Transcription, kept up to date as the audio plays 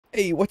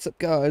Hey, what's up,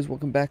 guys?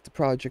 Welcome back to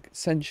Project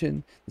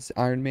Ascension. This is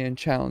Ironman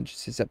Challenge.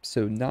 This is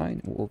episode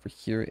 9. We're over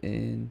here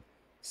in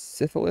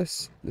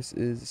Syphilis. This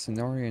is a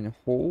scenario in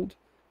Hold.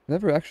 I've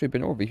never actually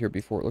been over here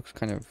before. It looks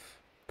kind of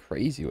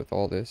crazy with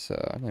all this.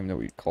 I don't even know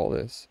what you'd call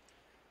this.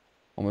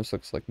 Almost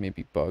looks like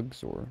maybe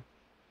bugs or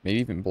maybe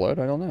even blood.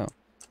 I don't know.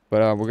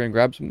 But we're going to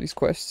grab some of these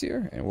quests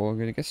here and we're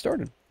going to get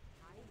started.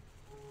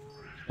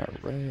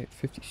 Alright,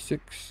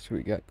 56. So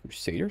we got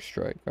Crusader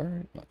Strike.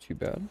 Alright, not too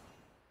bad.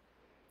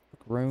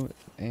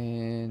 Growth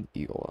and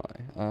Eagle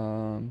Eye.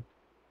 Go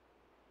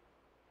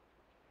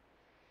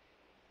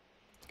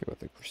with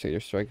the Crusader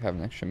Strike, have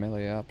an extra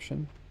melee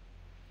option.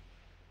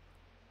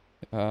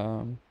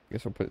 I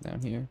guess I'll put it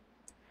down here.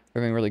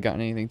 We haven't really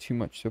gotten anything too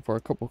much so far.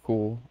 A couple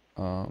cool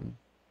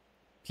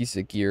pieces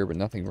of gear, but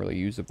nothing really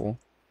usable.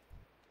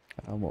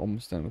 We're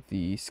almost done with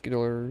the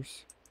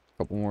Skittlers. A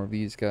couple more of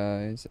these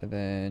guys, and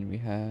then we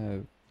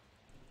have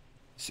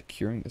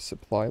securing the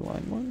supply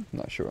line one. I'm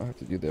not sure what I have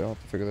to do there. I'll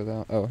have to figure that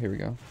out. Oh, here we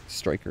go.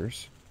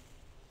 Strikers.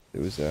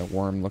 Those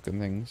worm-looking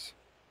things.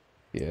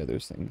 Yeah,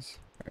 those things.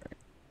 All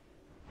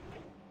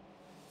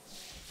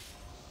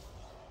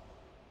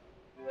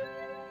right.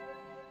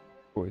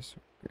 Boys,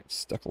 getting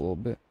stuck a little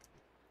bit.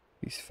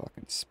 These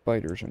fucking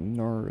spiders are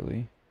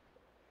gnarly.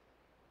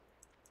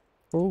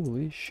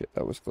 Holy shit,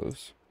 that was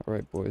close.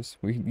 Alright, boys.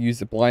 We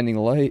used the blinding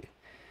light.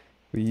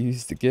 We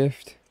used the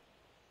gift.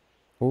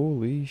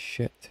 Holy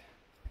shit.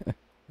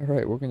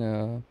 Alright, we're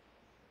gonna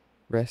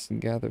rest and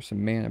gather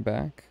some mana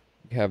back.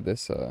 We have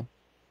this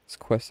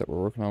quest that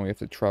we're working on. We have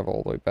to travel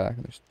all the way back,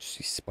 and there's just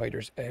these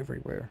spiders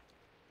everywhere.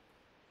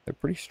 They're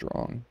pretty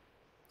strong.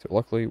 So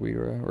luckily we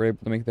were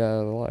able to make that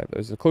out alive. It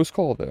was a close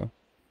call, though.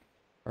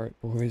 Alright,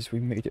 boys, we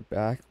made it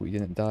back. We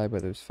didn't die by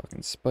those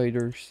fucking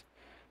spiders.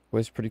 It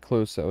was pretty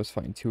close. I was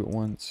fighting two at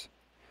once.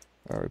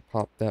 Alright,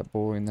 pop that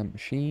boy in that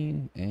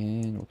machine,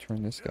 and we'll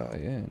turn this guy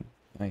in.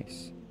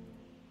 Nice.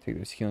 Take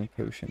those healing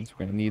potions.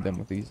 We're gonna need them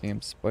with these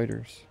damn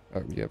spiders.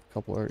 Alright, we have a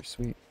couple. Alright,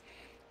 sweet.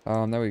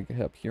 Now we can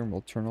head up here, and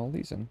we'll turn all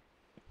these in.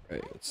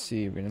 Alright, let's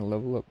see. We're gonna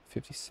level up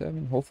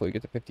 57. Hopefully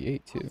get to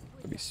 58, too.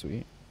 That'd be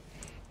sweet.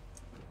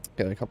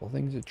 Got a couple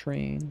things to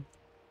train.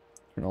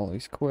 Turn all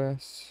these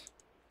quests.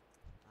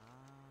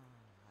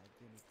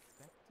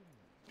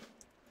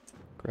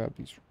 Grab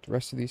the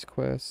rest of these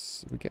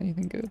quests. Did we get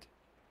anything good?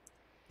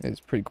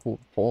 It's pretty cool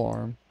pole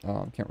arm.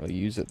 Can't really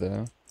use it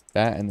though.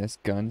 That and this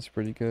gun's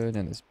pretty good,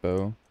 and this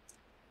bow.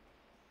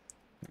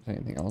 If there's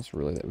anything else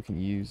really that we can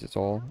use, it's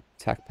all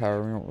attack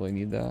power. We don't really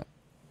need that.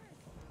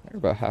 We're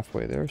about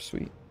halfway there.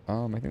 Sweet.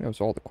 I think that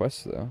was all the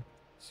quests though.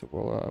 So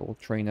we'll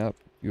train up,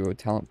 do a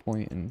talent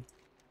point, and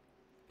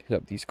hit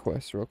up these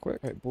quests real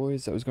quick. Alright,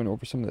 boys. I was going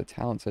over some of the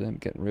talents. I ended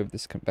up getting rid of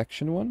this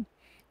convection one.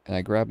 And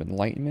I grab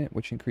Enlightenment,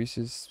 which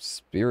increases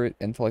Spirit,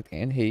 Intellect,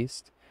 and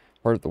Haste.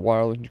 Heart of the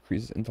Wild, which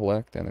increases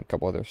Intellect, and a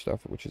couple other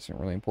stuff, which isn't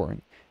really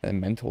important. And then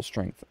Mental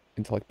Strength,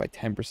 Intellect by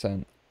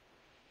 10%.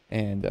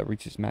 And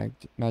reaches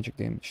magic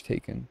damage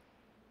taken.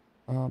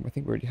 I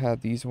think we already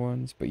had these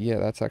ones, but yeah,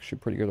 that's actually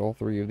pretty good, all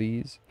three of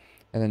these.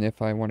 And then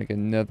if I want to get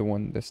another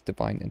one, this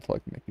Divine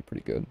Intellect might be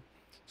pretty good.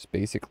 It's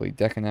basically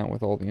decking out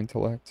with all the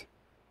Intellect.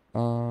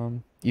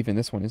 Even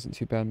this one isn't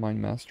too bad,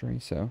 Mind Mastery,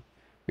 so...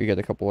 We got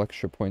a couple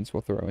extra points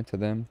we'll throw into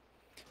them.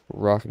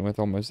 We're rocking with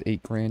almost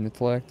 8 grand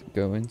intellect.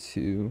 Go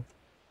into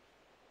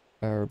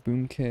our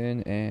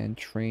boomkin and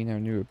train our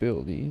new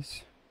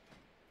abilities.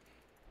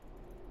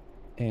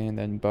 And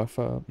then buff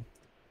up.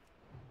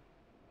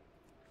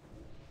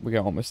 We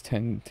got almost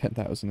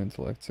 10,000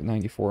 intellect, so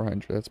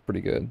 9,400. That's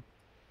pretty good.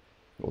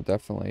 We'll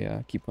definitely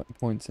keep putting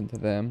points into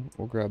them.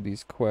 We'll grab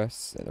these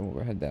quests, and then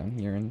we'll head down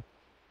here and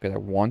got a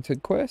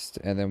wanted quest,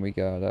 and then we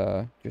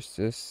got just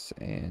this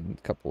and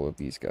a couple of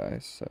these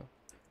guys. So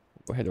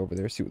we'll head over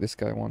there, see what this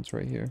guy wants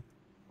right here.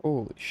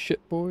 Holy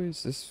shit,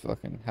 boys, this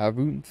fucking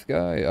Havunth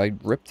guy, I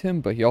ripped him,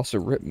 but he also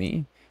ripped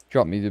me.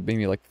 Dropped me to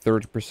maybe like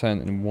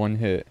 30% in one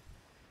hit.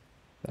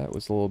 That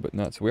was a little bit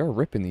nuts. We are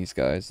ripping these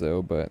guys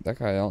though, but that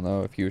guy, I don't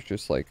know if he was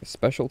just like a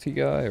specialty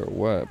guy or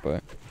what,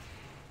 but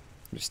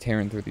I'm just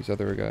tearing through these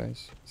other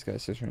guys. This guy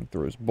sits here and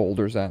throws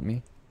boulders at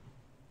me.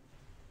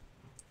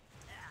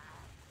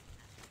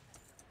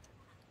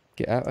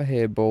 Get out of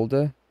here,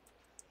 Boulder.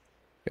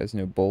 You guys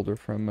know Boulder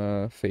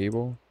from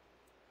Fable.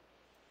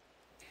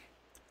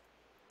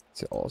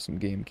 It's an awesome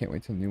game. Can't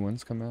wait till new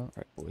ones come out.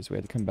 Alright, boys, we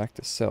had to come back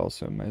to sell,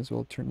 so might as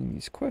well turn in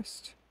these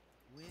quests.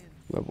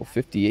 Level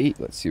 58.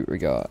 Let's see what we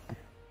got.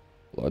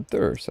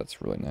 Bloodthirst.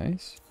 That's really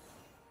nice.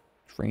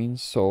 Trained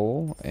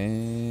Soul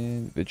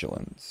and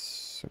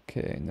Vigilance.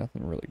 Okay,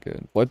 nothing really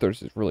good.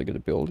 Bloodthirst is really good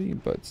ability,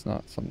 but it's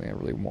not something I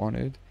really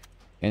wanted.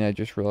 And I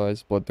just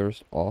realized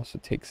Bloodthirst also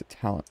takes a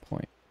talent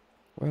point.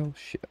 Well,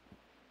 shit.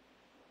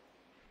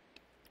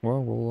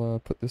 Well, we'll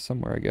put this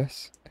somewhere, I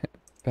guess.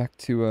 Back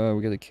to,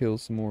 we gotta kill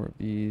some more of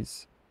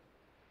these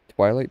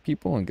Twilight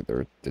people and get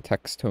their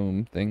text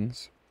tome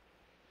things.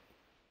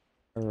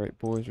 Alright,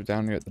 boys, we're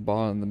down here at the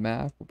bottom of the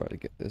map. We're about to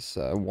get this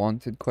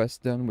wanted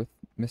quest done with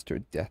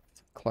Mr. Death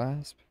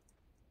Clasp.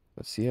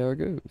 Let's see how it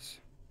goes.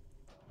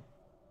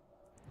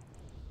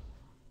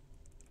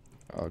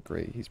 Oh,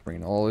 great. He's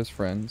bringing all his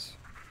friends.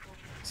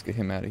 Let's get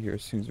him out of here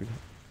as soon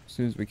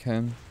as we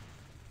can.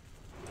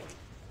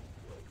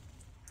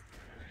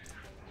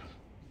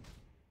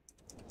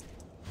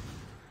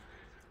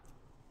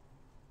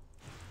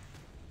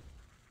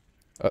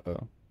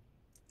 Uh-oh.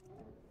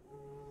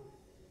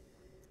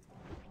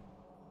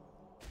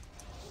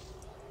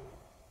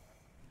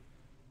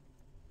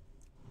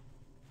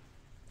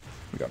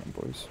 We got him,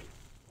 boys.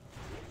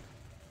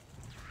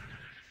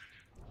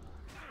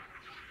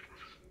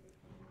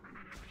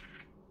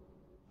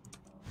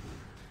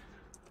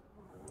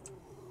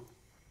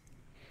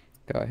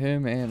 Got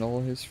him and all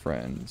his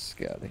friends.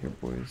 Get out of here,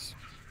 boys.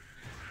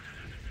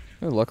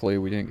 Oh, luckily,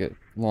 we didn't get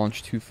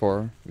launched too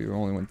far. We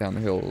only went down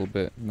the hill a little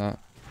bit, not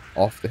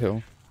off the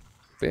hill.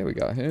 But yeah, we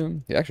got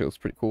him. He actually looks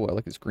pretty cool. I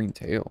like his green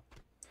tail.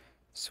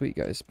 Sweet,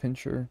 guys.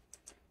 Pincher.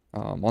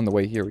 On the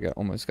way here, we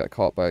almost got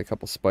caught by a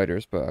couple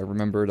spiders, but I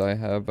remembered I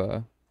have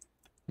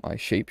my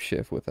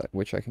shapeshift with that,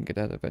 which I can get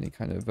out of any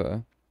kind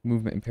of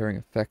movement impairing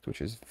effect,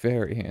 which is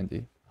very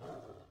handy.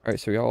 Alright,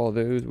 so we got all of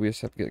those. We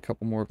just have to get a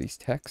couple more of these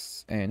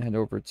texts and head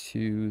over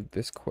to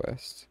this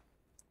quest.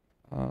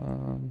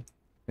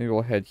 Maybe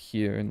we'll head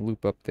here and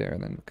loop up there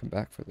and then come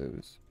back for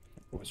those.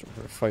 We're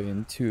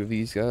fighting two of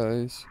these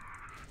guys.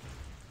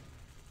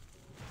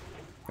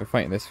 We're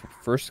fighting this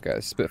first guy,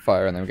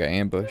 Spitfire, and then we got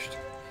ambushed.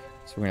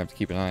 So we're gonna have to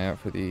keep an eye out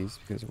for these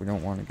because we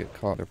don't want to get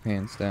caught with our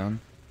pants down.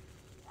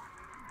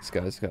 This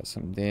guy's got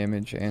some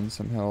damage and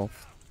some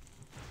health.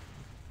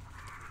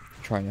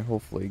 Trying to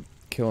hopefully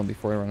kill him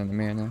before I run out of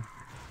mana.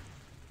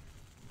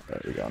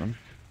 Alright, we got him.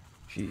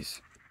 Jeez.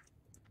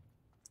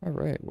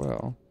 Alright,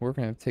 well, we're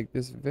gonna have to take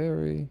this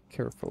very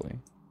carefully.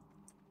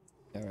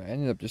 Alright, I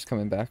ended up just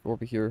coming back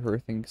over here,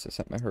 hearthing, because I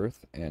sent my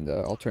hearth, and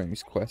I'll turn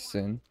these quests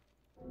in.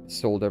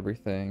 Sold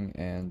everything,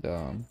 and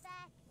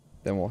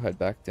then we'll head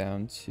back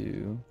down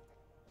to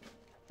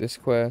this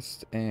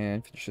quest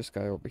and finish this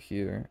guy over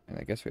here. And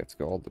I guess we have to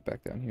go all the way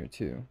back down here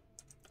too.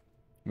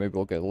 Maybe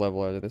we'll get a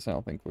level out of this. I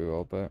don't think we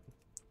will, but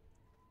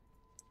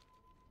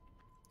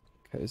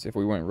because if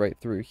we went right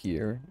through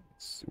here,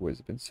 it would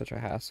have been such a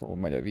hassle.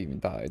 We might have even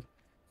died.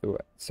 So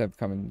instead of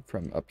coming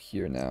from up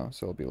here now,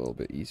 so it'll be a little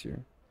bit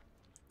easier.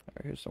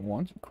 Alright, here's some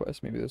wanted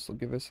quest. Maybe this will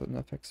give us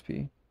enough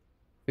XP.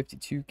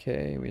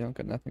 52k. We don't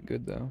got nothing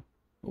good though.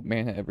 Well,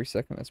 mana every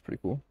second. That's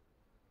pretty cool.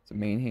 It's a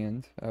main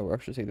hand. We'll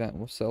actually take that and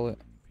we'll sell it.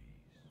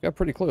 Got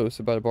pretty close,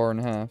 about a bar and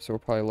a half, so we'll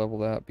probably level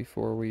that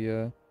before we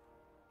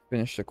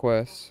finish the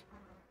quest.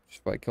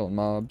 Just by killing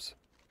mobs.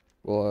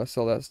 We'll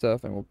sell that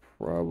stuff and we'll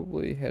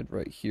probably head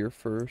right here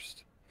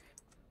first.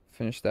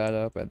 Finish that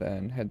up and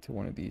then head to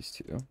one of these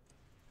two.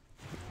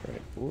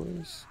 Alright,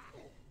 boys.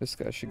 This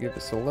guy should give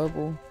us a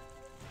level.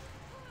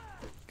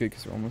 Good,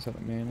 because we're almost out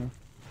of mana.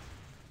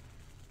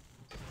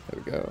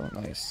 There we go.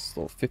 Nice.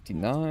 Little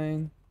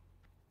 59.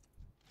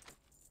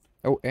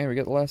 Oh, and we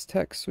got the last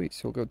text. Sweet.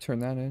 So we'll go turn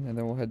that in, and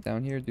then we'll head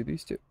down here and do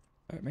these two.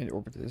 Alright, made it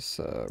over to this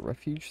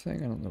refuge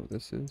thing. I don't know what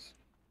this is.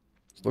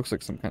 This looks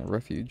like some kind of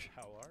refuge.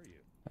 How are you?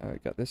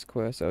 Alright, got this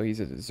quest. Oh, he's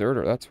a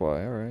deserter. That's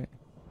why. Alright.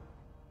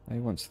 He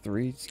wants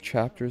 3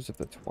 chapters of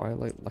the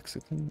Twilight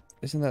Lexicon.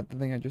 Isn't that the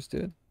thing I just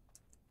did?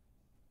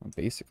 Well,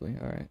 basically.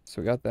 Alright.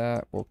 So we got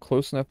that. We're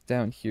close enough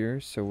down here,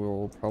 so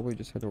we'll probably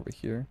just head over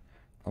here.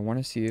 I want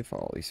to see if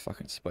all these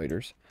fucking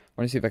spiders.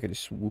 I want to see if I could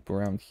just swoop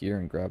around here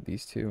and grab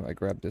these two. I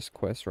grabbed this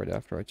quest right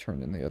after I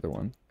turned in the other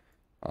one.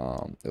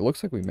 It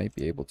looks like we might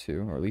be able to,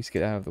 or at least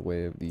get out of the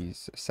way of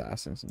these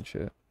assassins and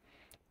shit.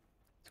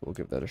 So we'll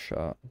give that a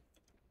shot.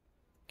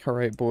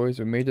 Alright, boys,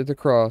 we made it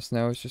across.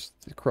 Now it's just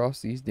to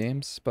cross these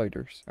damn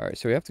spiders. Alright,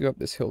 so we have to go up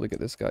this hill to get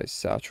this guy's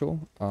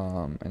satchel.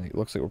 And it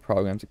looks like we're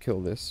probably going to have to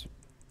kill this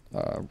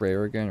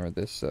rare again, or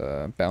this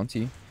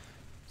bounty.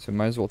 So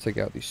might as well take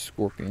out these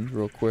scorpions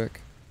real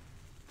quick,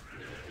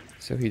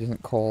 so he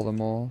doesn't call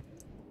them all.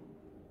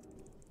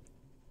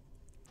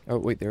 Oh,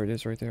 wait, there it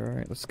is right there.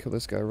 Alright, let's kill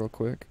this guy real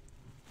quick.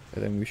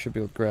 And then we should be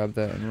able to grab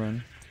that and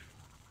run.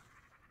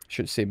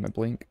 Should save my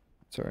blink.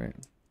 It's alright.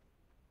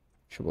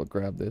 Should be able to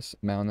grab this,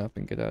 mount up,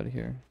 and get out of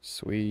here.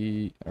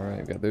 Sweet.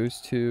 Alright, we got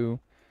those two.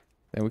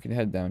 Then we can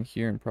head down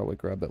here and probably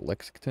grab that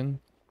Lexington.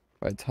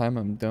 By the time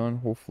I'm done,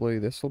 hopefully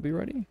this will be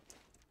ready.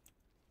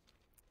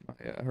 Oh,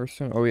 yeah,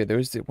 Hearthstone. Oh, yeah,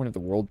 there's one of the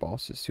world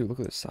bosses, too. Look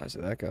at the size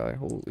of that guy.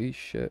 Holy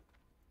shit.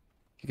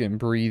 He can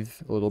breathe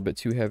a little bit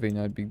too heavy and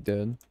I'd be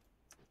dead.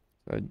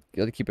 So I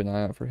gotta keep an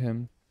eye out for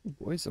him. Oh,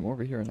 boys, I'm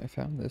over here and I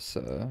found this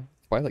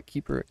Twilight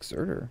Keeper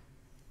Exerter.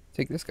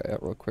 Take this guy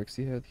out real quick,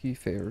 see how he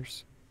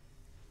fares.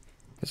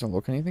 Doesn't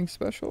look anything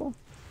special.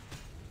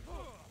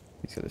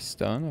 He's got a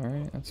stun,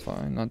 alright, that's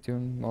fine. Not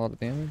doing a lot of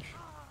damage.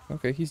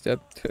 Okay, he's dead.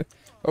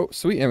 Oh,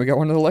 sweet, and we got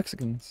one of the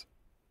Lexicons.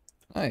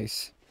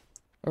 Nice.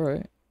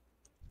 Alright.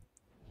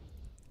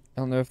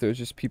 I don't know if there's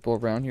just people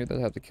around here that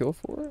have to kill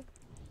for it.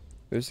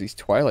 There's these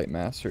Twilight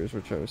Masters,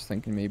 which I was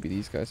thinking maybe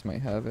these guys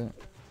might have it.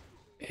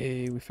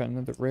 Hey, we found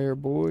another rare,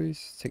 boys.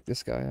 Let's take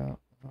this guy out.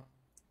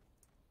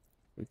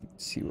 We can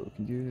see what we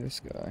can do to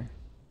this guy.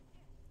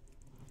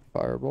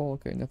 Fireball,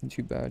 okay, nothing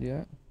too bad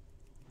yet.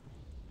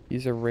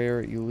 He's a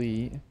rare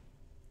elite.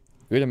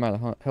 good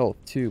amount of health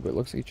too, but it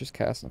looks like he's just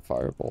casting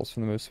fireballs for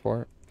the most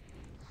part.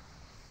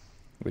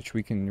 Which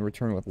we can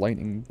return with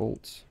lightning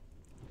bolts.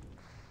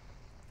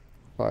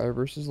 Fire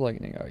versus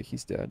lightning. Alright,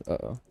 he's dead.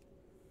 Uh-oh.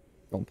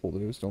 Don't pull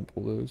those, don't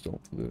pull those,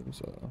 don't pull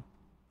those. Uh-oh.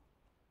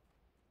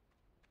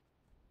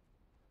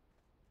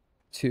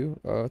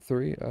 2,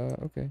 3,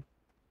 okay.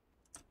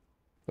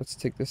 Let's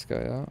take this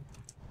guy out.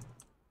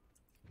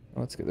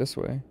 Let's get this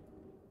way.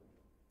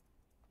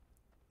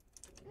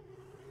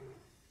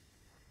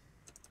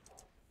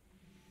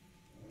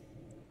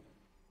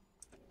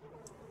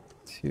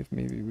 See if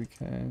maybe we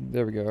can.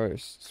 There we go. Alright,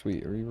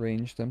 sweet.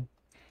 Rearranged them.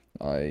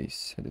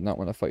 Nice. I did not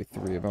want to fight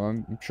 3 of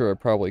them. I'm sure I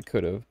probably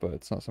could have, but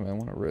it's not something I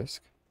want to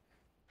risk.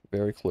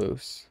 Very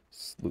close.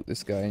 Let's loot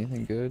this guy.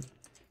 Anything good?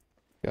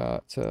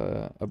 Got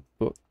a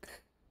book.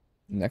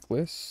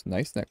 Necklace.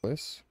 Nice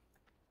necklace.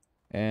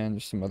 And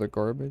just some other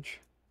garbage.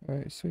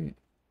 Alright, sweet.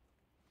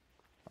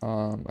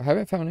 I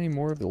haven't found any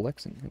more of the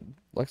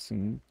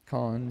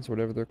Lexicons,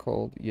 whatever they're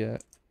called,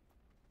 yet.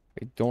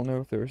 I don't know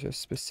if there's a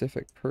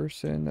specific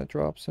person that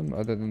drops them,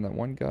 other than that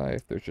one guy,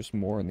 if there's just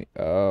more in the...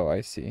 Oh,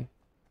 I see.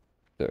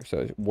 There, so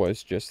it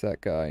was just that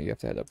guy. You have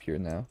to head up here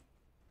now.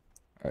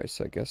 Alright,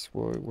 so I guess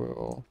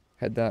we'll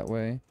head that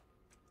way.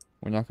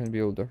 We're not going to be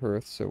able to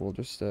hearth, so we'll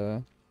just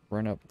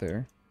run up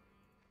there.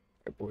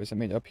 Alright, boys, I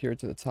made it up here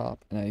to the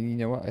top, and you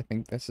know what? I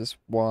think this is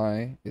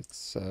why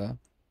it's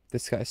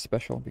this guy's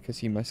special, because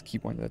he must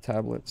keep one of the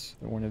tablets,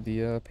 or one of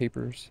the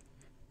papers.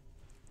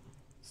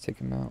 Let's take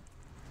him out.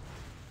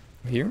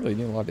 He didn't really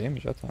do a lot of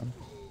damage that time.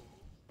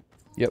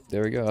 Yep,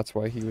 there we go. That's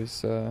why he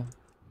was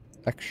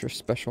extra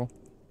special.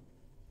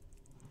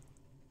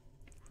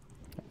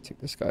 Take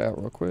this guy out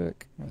real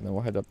quick, and then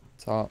we'll head up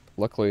top.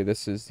 Luckily,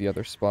 this is the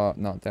other spot,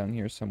 not down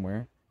here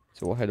somewhere.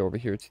 So we'll head over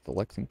here to the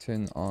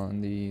Lexington on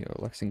the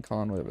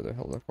Lexicon, whatever the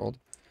hell they're called,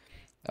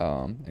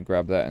 and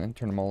grab that and then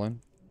turn them all in.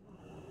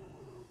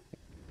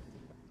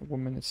 The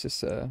woman, it's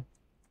just a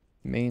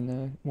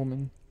main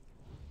woman.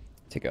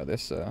 Take out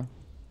this little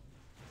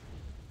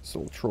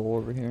troll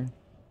over here,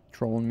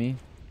 trolling me,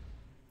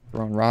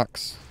 throwing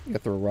rocks. You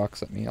gotta throw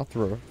rocks at me. I'll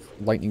throw a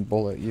lightning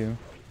bolt at you.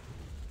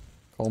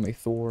 Call me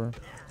Thor.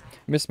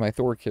 Miss my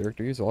Thor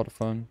character. He's a lot of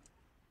fun.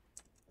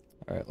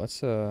 Alright,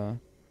 let's get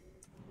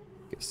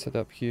set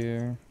up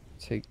here.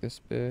 Take this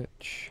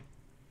bitch.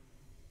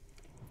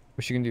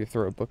 What's she gonna do?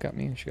 Throw a book at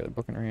me? She got a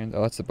book in her hand.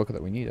 Oh, that's the book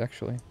that we need,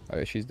 actually.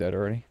 Alright, she's dead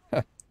already.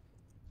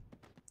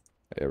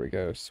 There we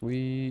go.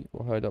 Sweet.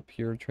 We'll head up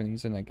here, turn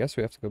these in. I guess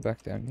we have to go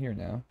back down here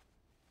now.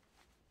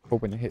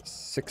 Hoping to hit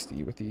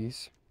 60 with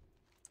these.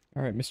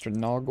 Alright, Mr.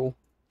 Noggle.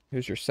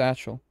 Here's your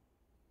satchel.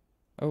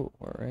 Oh,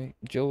 alright.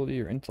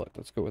 Agility or intellect.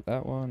 Let's go with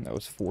that one. That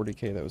was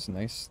 40k. That was a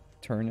nice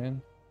turn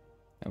in.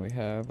 And we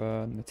have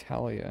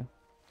Natalia.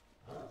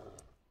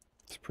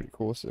 It's pretty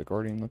cool. This is a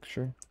guardian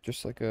elixir.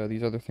 Just like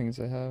these other things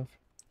I have.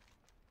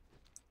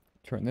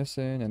 Turn this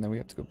in, and then we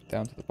have to go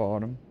down to the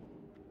bottom.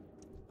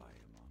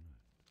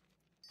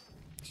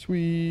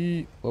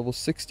 Sweet. Level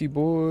 60,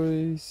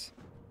 boys.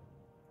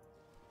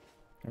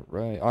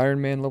 Alright.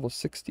 Ironman level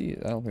 60.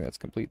 I don't think that's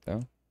complete,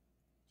 though.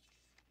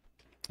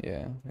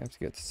 Yeah, we have to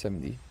get to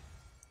 70.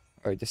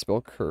 Alright, dispel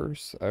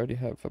curse. I already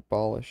have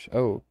abolish.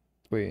 Oh,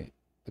 wait.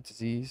 The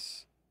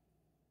disease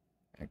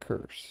and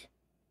curse.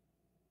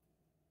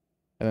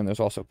 And then there's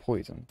also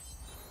poison.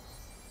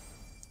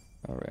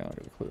 Alright, I don't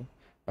get a clue.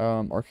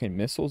 Arcane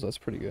missiles, that's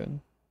pretty good.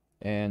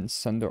 And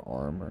Sunder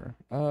armor.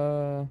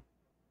 Let's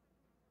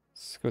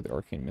go with the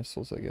arcane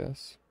missiles, I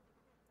guess.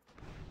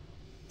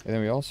 And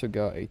then we also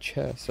got a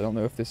chest. I don't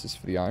know if this is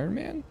for the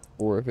Ironman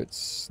or if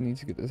it's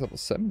needs to get this level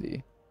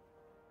 70.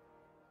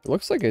 It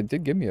looks like it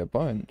did give me a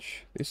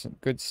bunch. There's some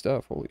good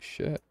stuff. Holy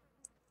shit.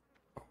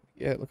 Oh,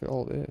 yeah, look at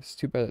all this.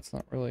 Too bad it's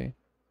not really...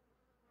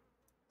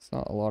 It's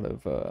not a lot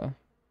of,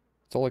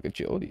 it's all like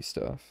agility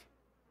stuff.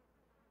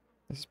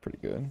 This is pretty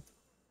good.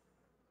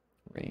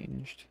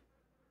 Ranged.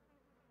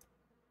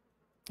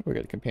 Oh, we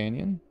got a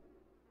companion.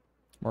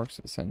 Marks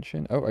of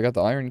Ascension. Oh, I got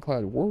the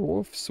Ironclad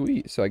Werewolf.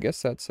 Sweet. So I guess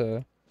that's,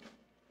 yeah,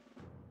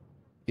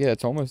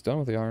 it's almost done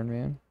with the Iron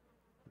Man.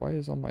 Why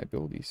is all my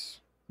abilities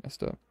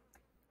messed up?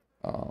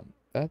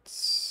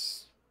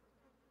 That's...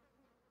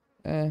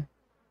 It's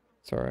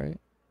alright.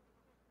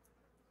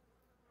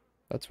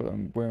 That's what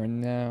I'm wearing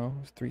now.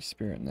 3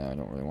 spirit now. I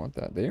don't really want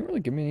that. They didn't really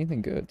give me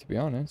anything good, to be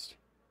honest.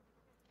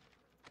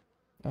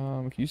 We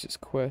can use this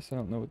quest. I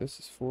don't know what this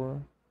is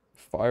for.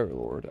 Fire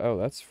Lord. Oh,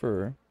 that's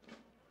for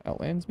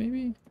Outlands,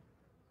 maybe?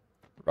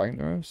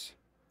 Ragnaros.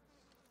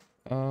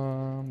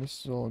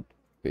 This is all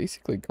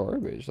basically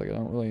garbage. Like, I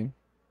don't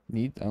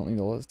need a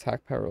lot of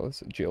attack power,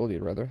 less agility.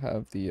 I'd rather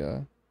have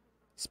the,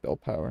 spell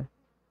power.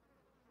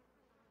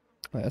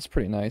 That's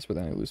pretty nice, but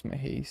then I lose my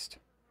haste.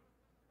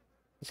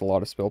 It's a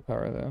lot of spell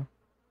power, though.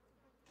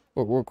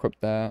 But we'll equip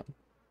that.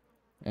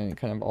 Any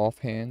kind of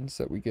offhands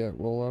that we get,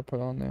 we'll put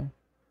on there.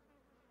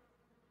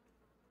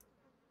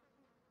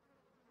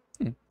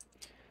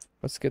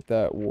 Let's get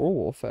that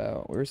werewolf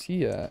out. Where's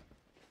he at?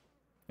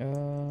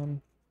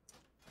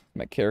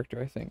 My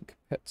character, I think.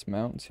 Pets,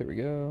 mounts, here we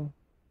go.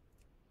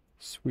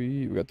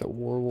 Sweet, we got the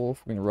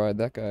werewolf. We're gonna ride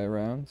that guy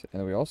around.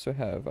 And we also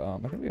have, I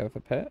think we have a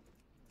pet.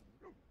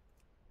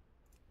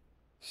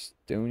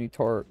 Stony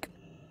Tark.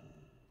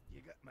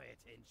 You got my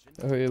attention.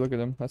 Oh yeah, look at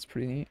him. That's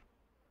pretty neat.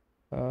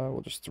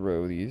 We'll just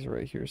throw these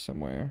right here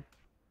somewhere.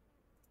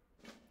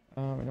 I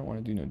don't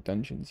want to do no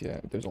dungeons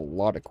yet. There's a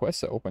lot of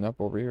quests that open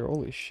up over here.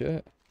 Holy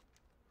shit.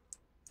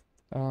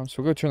 So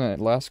we'll go turn that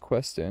last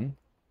quest in.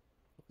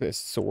 This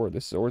sword.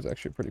 This sword's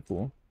actually pretty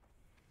cool.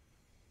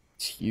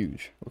 It's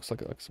huge. Looks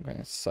like some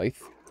kind of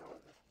scythe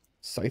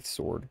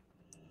sword.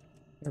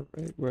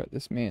 Alright, we're at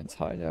this man's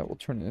hideout. We'll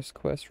turn in this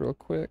quest real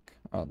quick.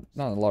 Not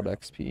a lot of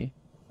XP.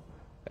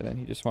 And then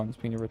he just wants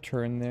me to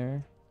return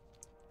there.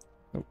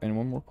 Oh, and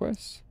one more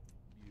quest.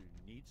 You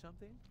need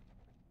something?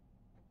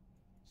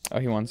 Oh,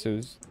 he wants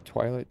those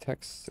Twilight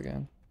texts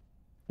again.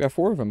 We got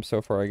 4 of them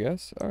so far, I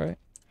guess. Alright.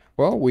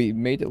 Well, we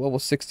made it level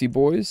 60,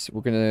 boys. We're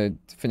gonna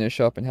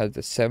finish up and head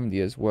to 70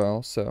 as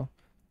well, so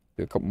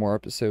do a couple more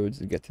episodes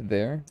to get to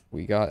there.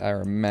 We got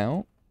our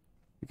mount.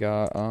 We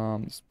got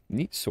this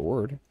neat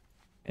sword.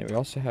 And we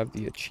also have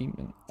the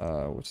achievement.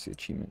 What's the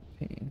achievement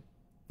ping?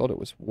 Thought it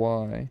was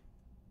Y.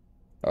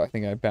 Oh, I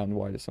think I bound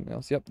Y to something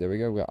else. Yep, there we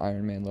go. We got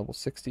Ironman level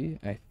 60.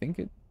 I think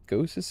it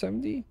goes to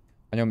 70.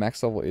 I know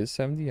max level is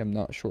 70. I'm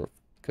not sure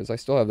because I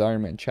still have the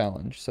Ironman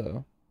challenge.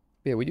 So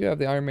yeah, we do have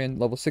the Ironman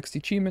level 60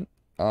 achievement.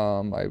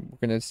 We're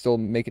gonna still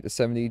make it to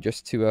 70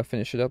 just to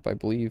finish it up. I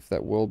believe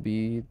that will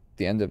be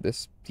the end of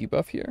this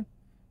debuff here,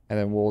 and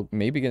then we'll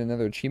maybe get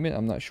another achievement.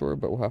 I'm not sure,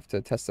 but we'll have to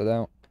test it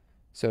out.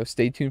 So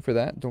stay tuned for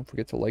that. Don't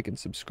forget to like and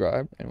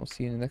subscribe, and we'll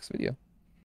see you in the next video.